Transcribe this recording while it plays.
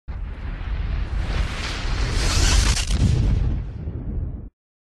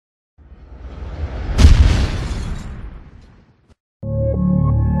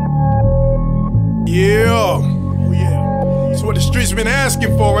That's what the streets been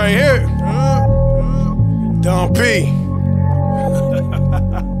asking for right here. Don P.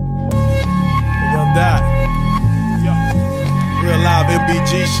 Young Dot. Real live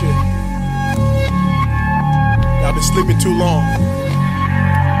MBG shit. Y'all been sleeping too long.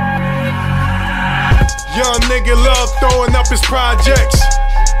 Young nigga love throwing up his projects.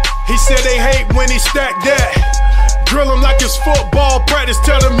 He said they hate when he stack that. Drill him like it's football practice.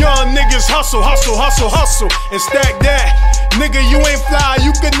 Tell them young niggas hustle, hustle, hustle, hustle, and stack that. Nigga, you ain't fly,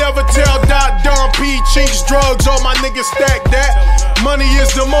 you can never tell. Don P, cheeks, drugs, all my niggas stack that. Money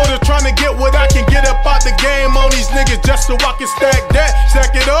is the motor, trying to get what I can get up out the game on these niggas just so I can stack that.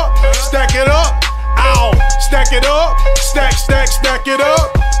 Stack it up, stack it up, ow. Stack it up, stack, stack, stack it up.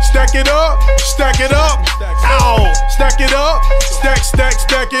 Stack it up, stack it up, ow. Stack it up, stack, stack,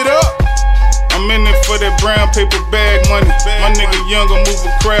 stack it up. I'm in it for that brown paper bag money. My nigga younger move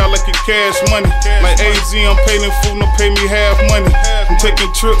a crowd like a cash money. Like AZ, I'm paying food, no pay me half money. I'm taking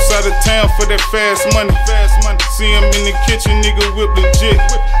trips out of town for that fast money. See him in the kitchen, nigga whip legit.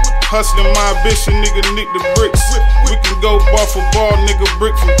 Hustling my ambition, nigga nick the bricks. We can go bar for bar, nigga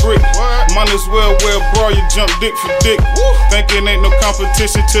brick for brick. Might as well wear a bra, you jump dick for dick. Thinking ain't no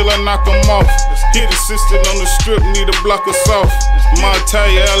competition till I knock 'em off. Hit assisted on the strip, need a block of soft. My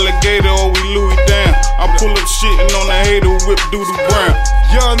Italia alligator or we Louis down. I pull up shitting on a hater, whip doodle brown.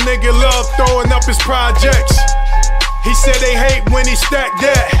 Young nigga love throwing up his projects. He said they hate when he stack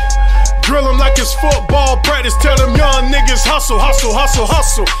that. Drill him like it's football practice. Tell them young niggas hustle, hustle, hustle,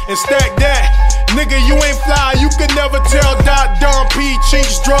 hustle, and stack that. Nigga, you ain't fly, you can never tell. Don P,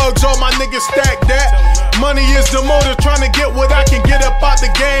 cheeks, drugs, all my niggas stack that. Money is the motor, trying to get what I can get up out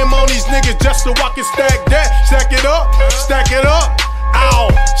the game on these niggas just so I can stack that. Stack it up, stack it up, ow.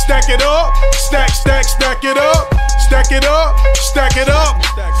 Stack it up, stack, stack, stack it up. Stack it up, stack it up,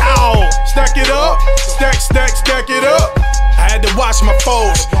 ow. Stack it up, stack, stack, stack it up. I had to watch my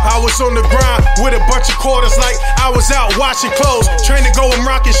foes. I was on the grind with a bunch of quarters like I was out washing clothes. Train to go and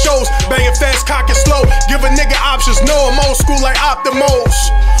rocking shows, banging fast, cocking slow. Give a nigga options, no, I'm old school like Optimos.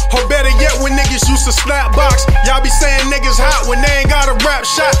 Or better yet, when niggas used to slap box. Y'all be saying niggas hot when they ain't got a rap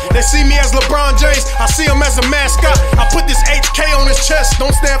shot. They see me as LeBron James, I see him as a mascot. I put this HK on his chest,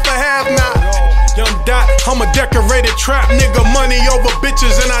 don't stand for half now. Young Dot, I'm a decorated trap nigga. Money over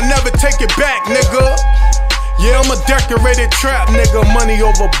bitches and I never take it back, nigga. Yeah, I'm a decorated trap nigga. Money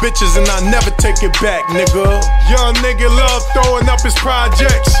over bitches and I never take it back, nigga. Young nigga love throwing up his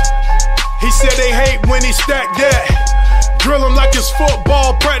projects. He said they hate when he stack that. Drill him like it's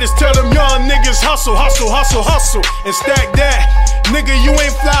football practice. Tell them young niggas hustle, hustle, hustle, hustle, and stack that. Nigga, you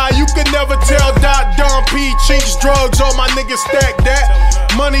ain't fly, you can never tell. Don P, cheeks, drugs, all my niggas stack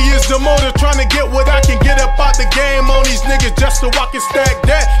that. Money is the motor, trying to get what I can get up out the game on these niggas just so I can stack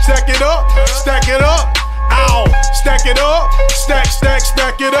that. Stack it up, stack it up, ow. Stack it up, stack, stack,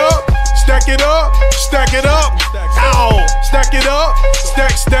 stack it up. Stack it up, stack it up, ow. Stack it up,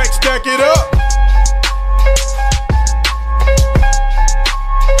 stack, stack, stack it up.